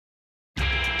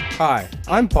Hi,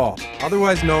 I'm Paul,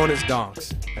 otherwise known as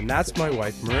Donks, and that's my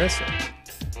wife Marissa.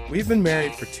 We've been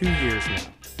married for 2 years now.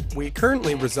 We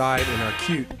currently reside in our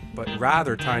cute but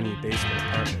rather tiny basement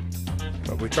apartment,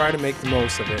 but we try to make the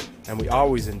most of it, and we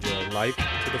always enjoy life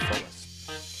to the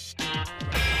fullest.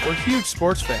 We're huge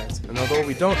sports fans, and although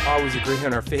we don't always agree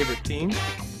on our favorite team,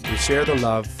 we share the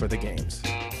love for the games.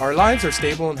 Our lives are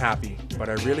stable and happy, but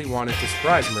I really wanted to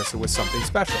surprise Marissa with something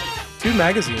special. 2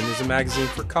 Magazine is a magazine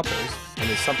for couples and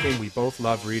is something we both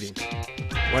love reading.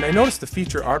 When I noticed the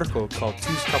feature article called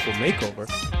 2's Couple Makeover,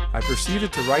 I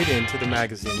proceeded to write into the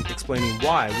magazine explaining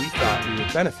why we thought we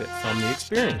would benefit from the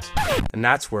experience. And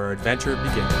that's where our adventure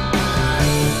began.